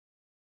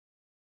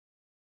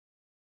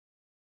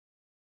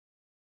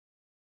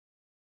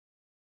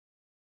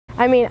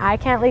I mean, I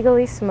can't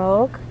legally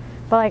smoke,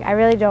 but like I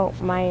really don't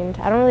mind.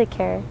 I don't really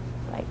care.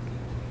 Like,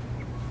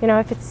 you know,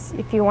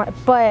 if you want,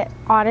 but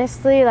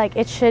honestly, like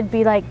it should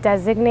be like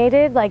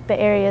designated, like the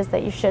areas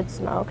that you should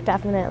smoke.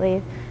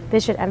 Definitely, they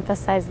should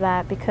emphasize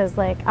that, because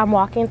like I'm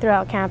walking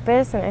throughout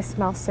campus and I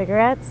smell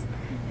cigarettes.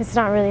 It's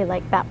not really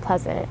like that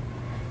pleasant.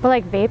 But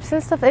like vapes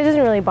and stuff, it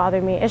doesn't really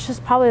bother me. It's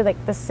just probably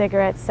like the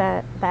cigarette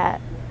scent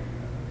that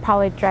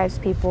probably drives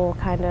people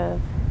kind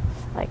of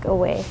like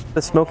away.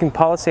 The smoking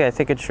policy, I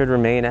think it should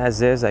remain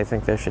as is. I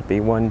think there should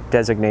be one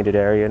designated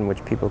area in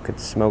which people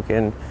could smoke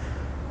in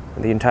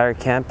the entire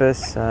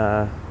campus.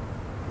 I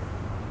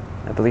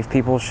believe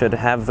people should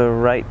have the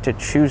right to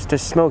choose to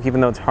smoke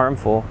even though it's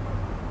harmful.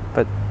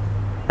 But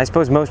I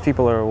suppose most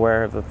people are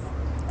aware of the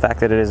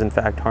fact that it is in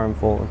fact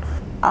harmful.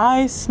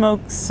 I smoke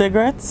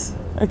cigarettes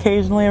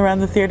occasionally around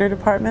the theater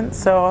department,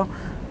 so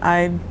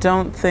I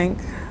don't think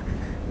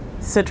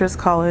Citrus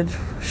College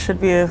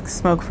should be a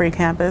smoke-free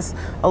campus.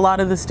 A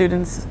lot of the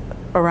students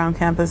around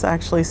campus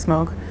actually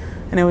smoke,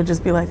 and it would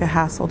just be like a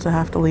hassle to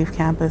have to leave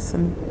campus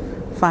and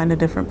find a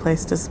different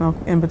place to smoke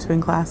in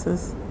between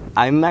classes.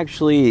 I'm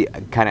actually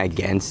kind of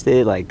against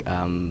it. Like,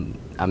 I'm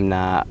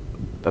not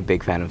a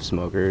big fan of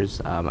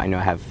smokers. I know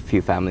I have a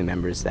few family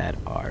members that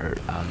are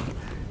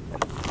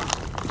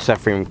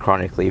suffering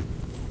chronically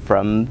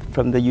from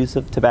the use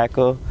of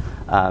tobacco.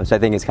 So I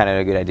think it's kind of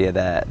a good idea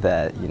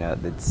that you know,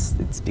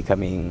 it's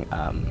becoming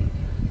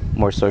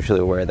more socially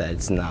aware that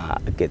it's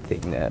not a good thing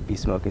to be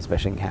smoking,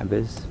 especially on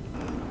campus.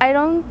 I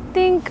don't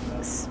think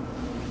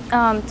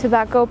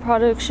tobacco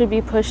products should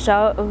be pushed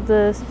out of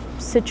the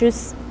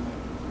citrus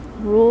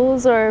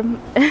rules, or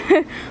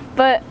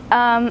but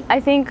I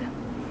think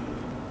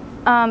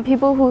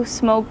people who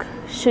smoke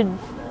should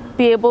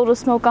be able to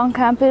smoke on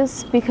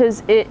campus,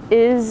 because it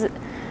is,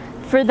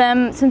 for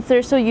them, since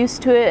they're so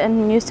used to it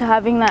and used to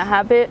having that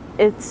habit,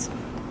 it's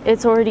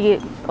already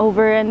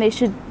over, and they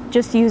should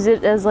just use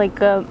it as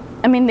like a,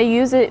 I mean, they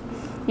use it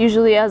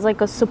usually as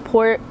like a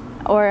support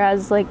or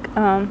as like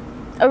a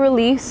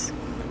release.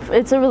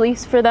 It's a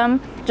release for them,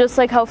 just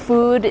like how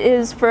food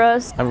is for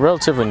us. I'm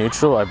relatively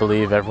neutral. I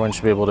believe everyone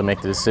should be able to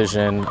make the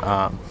decision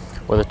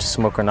whether to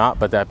smoke or not,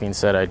 but that being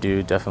said, I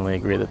do definitely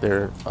agree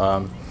that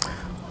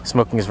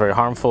smoking is very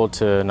harmful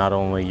to not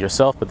only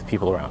yourself but the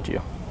people around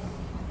you.